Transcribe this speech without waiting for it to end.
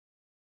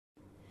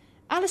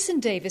Alison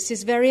Davis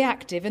is very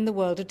active in the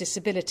world of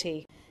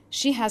disability.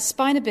 She has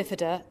spina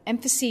bifida,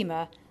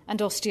 emphysema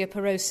and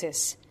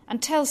osteoporosis, and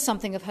tells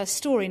something of her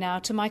story now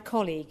to my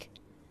colleague.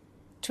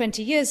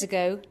 20 years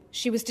ago,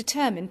 she was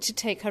determined to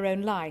take her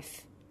own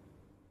life.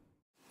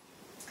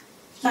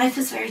 Life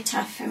was very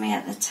tough for me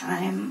at the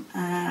time.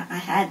 I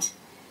had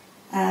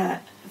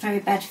very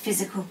bad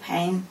physical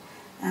pain.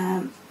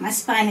 My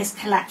spine is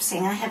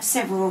collapsing. I have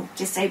several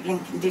disabling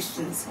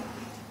conditions.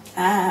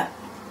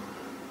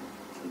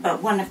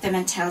 But one of them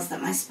entails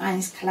that my spine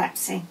is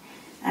collapsing,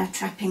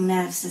 trapping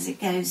nerves as it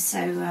goes.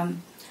 So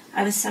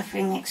I was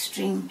suffering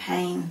extreme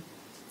pain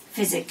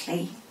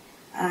physically.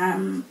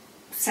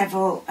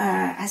 Several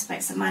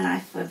aspects of my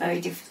life were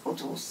very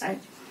difficult also.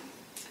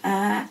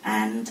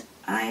 And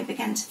I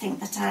began to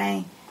think that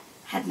I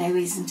had no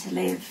reason to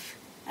live.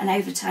 And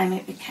over time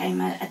it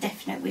became a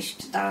definite wish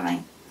to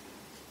die.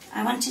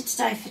 I wanted to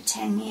die for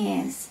 10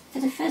 years. For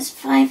the first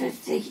 5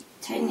 of the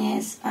 10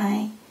 years,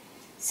 I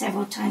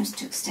several times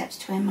took steps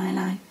to end my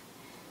life.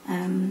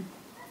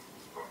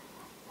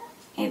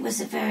 It was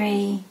a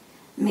very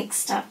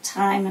mixed up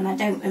time, and I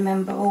don't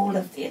remember all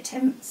of the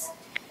attempts,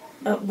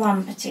 but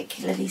one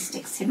particularly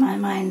sticks in my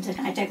mind,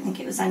 and I don't think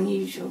it was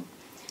unusual.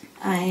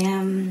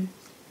 I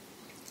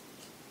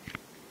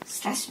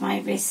slashed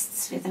my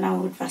wrists with an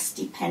old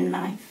rusty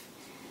penknife.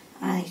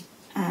 I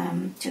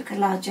took a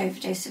large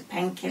overdose of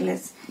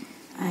painkillers.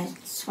 I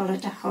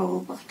swallowed a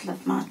whole bottle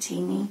of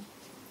martini,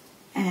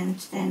 and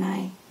then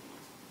I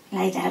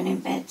lay down in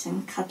bed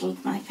and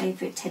cuddled my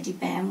favourite teddy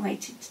bear and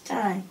waited to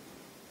die.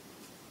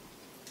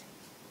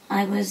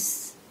 I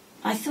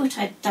thought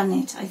I'd done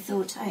it. I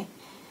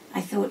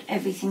thought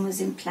everything was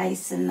in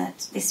place and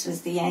that this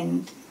was the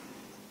end.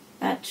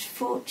 But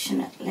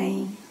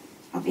fortunately,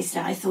 obviously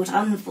I thought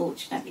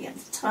unfortunately at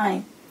the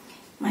time,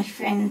 my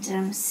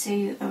friend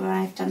Sue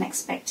arrived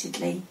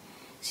unexpectedly.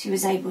 She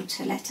was able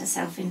to let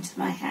herself into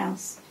my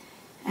house,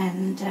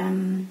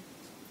 and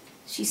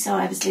she saw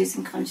I was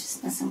losing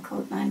consciousness and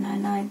called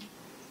 999.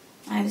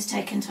 I was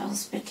taken to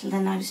hospital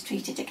and I was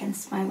treated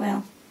against my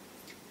will.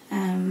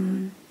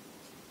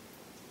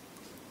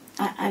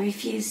 I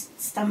refused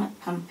stomach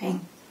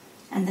pumping,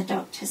 and the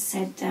doctor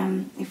said,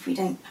 if we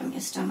don't pump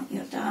your stomach,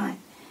 you'll die.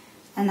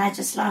 And I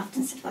just laughed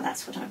and said, well,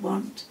 that's what I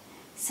want.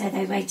 So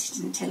they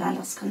waited until I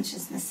lost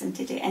consciousness and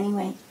did it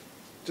anyway.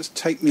 Just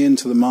take me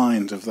into the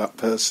mind of that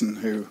person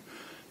who,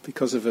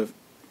 because of a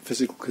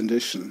physical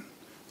condition,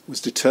 was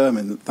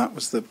determined that that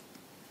was the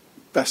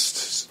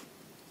best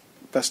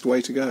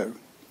way to go.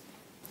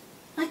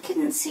 I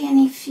couldn't see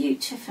any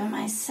future for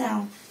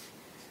myself,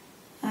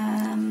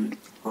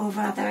 or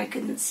rather I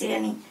couldn't see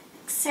any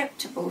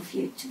acceptable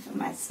future for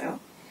myself.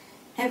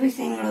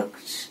 Everything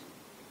looked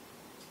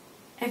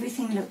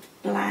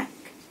black.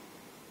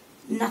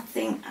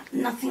 Nothing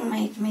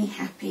made me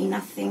happy.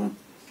 Nothing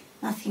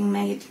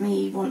made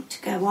me want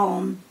to go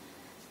on.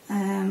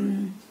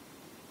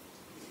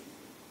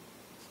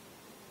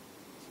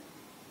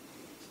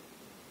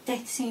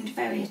 Death seemed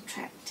very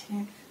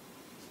attractive.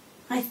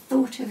 I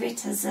thought of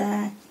it as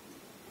a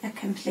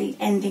complete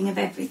ending of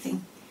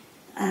everything.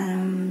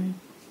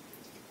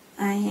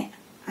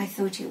 I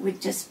thought it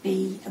would just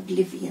be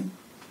oblivion,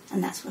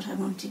 and that's what I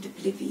wanted,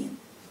 oblivion.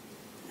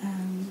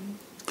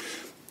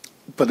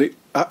 But it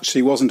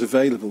actually wasn't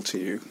available to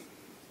you.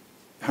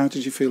 How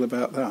did you feel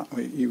about that?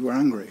 You were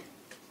angry.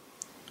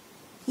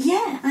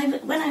 Yeah,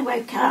 when I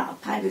woke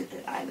up, I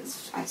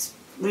was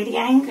really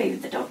angry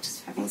with the doctors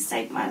for having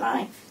saved my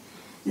life.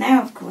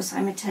 Now, of course,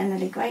 I'm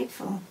eternally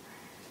grateful.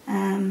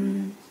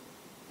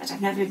 But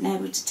I've never been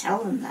able to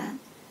tell them that.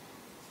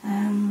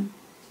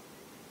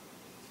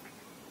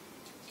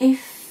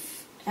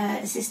 If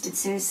assisted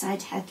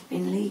suicide had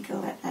been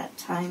legal at that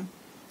time,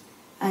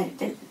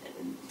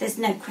 there's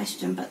no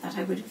question but that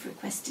I would have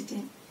requested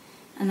it.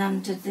 And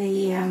under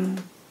the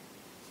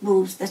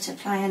rules that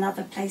apply in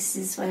other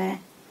places where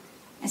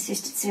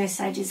assisted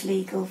suicide is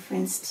legal, for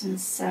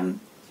instance,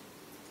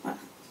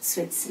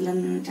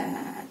 Switzerland,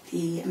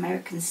 the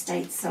American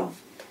states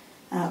of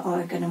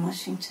Oregon and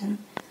Washington,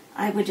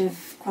 I would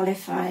have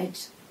qualified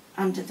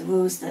under the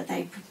rules that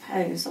they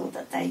propose or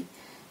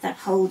that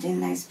hold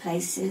in those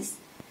places,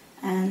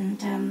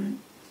 and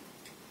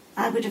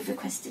I would have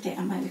requested it,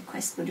 and my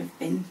request would have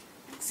been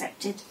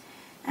accepted.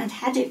 And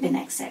had it been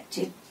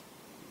accepted,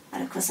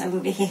 well, of course I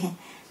wouldn't be here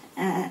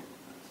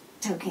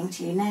talking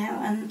to you now,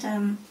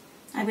 and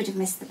I would have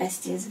missed the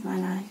best years of my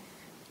life.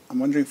 I'm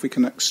wondering if we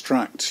can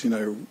extract,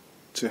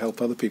 to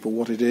help other people,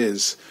 what it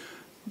is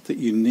that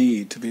you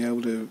need to be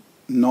able to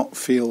not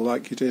feel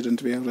like you did and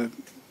to be able to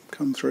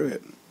come through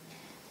it.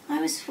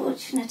 I was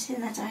fortunate in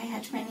that I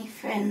had many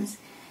friends,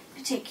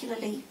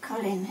 particularly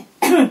Colin,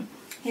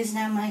 who's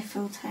now my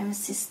full-time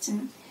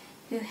assistant,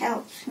 who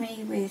helped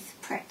me with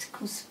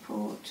practical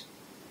support,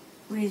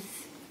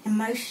 with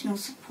emotional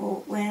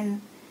support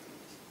when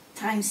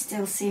times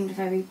still seemed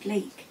very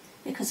bleak.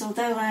 Because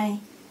although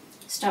I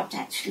stopped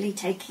actually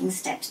taking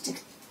steps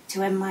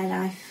to end my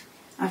life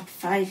after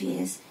 5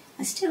 years,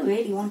 I still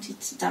really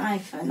wanted to die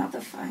for another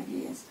 5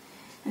 years.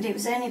 And it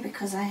was only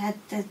because I had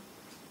the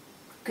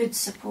good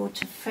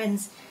supportive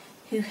friends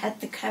who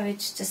had the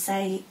courage to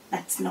say,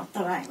 that's not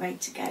the right way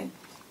to go.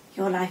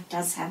 Your life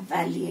does have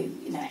value.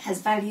 You know, it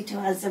has value to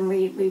us, and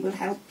we will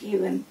help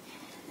you.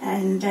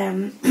 And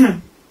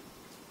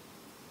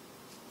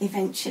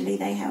eventually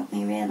they helped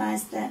me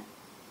realise that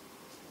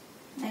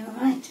they were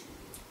right.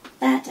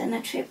 That and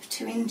a trip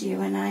to India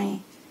when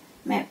I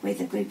met with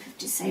a group of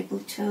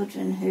disabled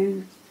children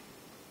who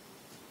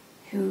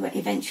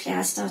eventually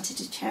I started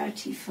a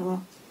charity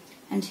for,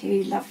 and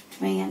who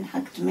loved me and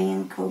hugged me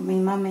and called me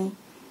mummy.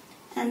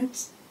 And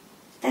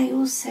they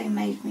also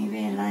made me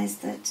realise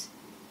that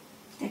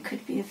there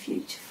could be a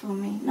future for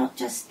me, not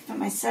just for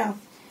myself,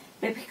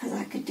 but because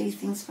I could do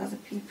things for other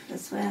people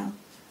as well.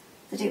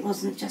 That it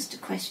wasn't just a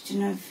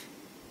question of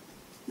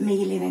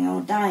me living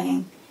or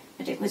dying,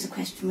 but it was a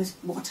question of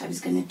what I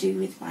was going to do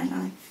with my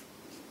life.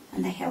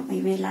 And they helped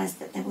me realise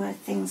that there were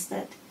things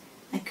that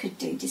I could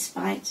do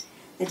despite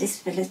the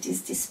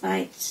disabilities,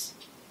 despite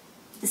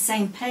the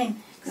same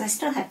pain, because I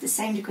still have the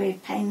same degree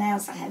of pain now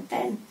as I had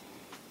then.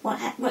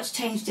 What's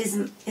changed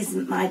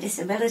isn't my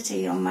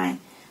disability or my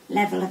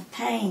level of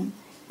pain.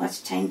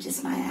 What's changed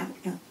is my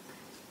outlook.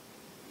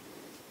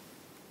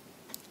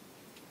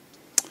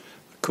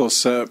 Of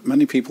course,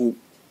 many people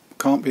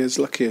can't be as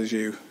lucky as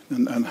you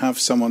and have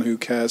someone who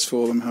cares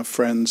for them, have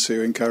friends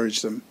who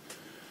encourage them.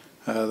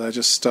 They're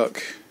just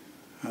stuck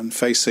and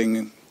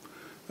facing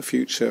a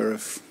future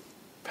of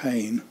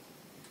pain.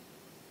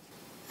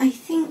 I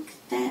think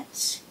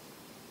that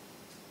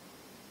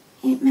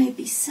it may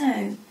be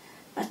so,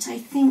 but I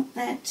think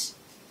that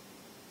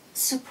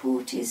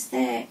support is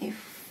there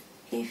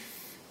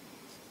if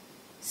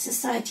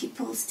society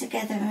pulls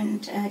together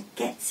and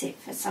gets it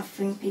for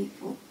suffering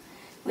people.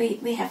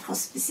 We have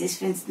hospices,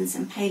 for instance,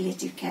 and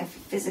palliative care for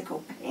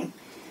physical pain.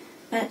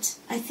 But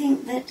I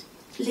think that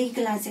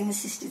legalising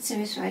assisted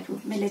suicide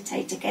would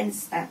militate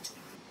against that,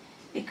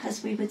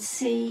 because we would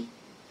see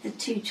the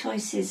two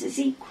choices as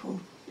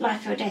equal.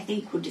 Life or death,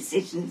 equal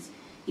decisions.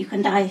 You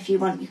can die if you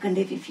want, you can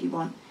live if you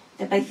want.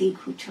 They're both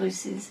equal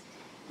choices.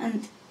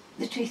 And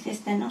the truth is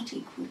they're not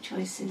equal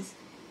choices.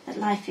 That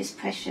life is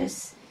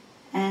precious,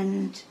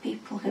 and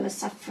people who are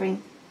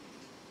suffering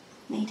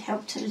need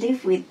help to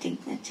live with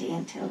dignity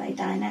until they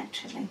die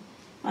naturally,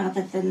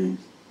 rather than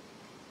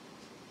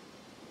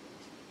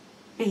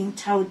being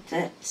told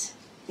that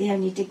the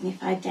only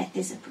dignified death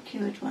is a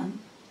procured one.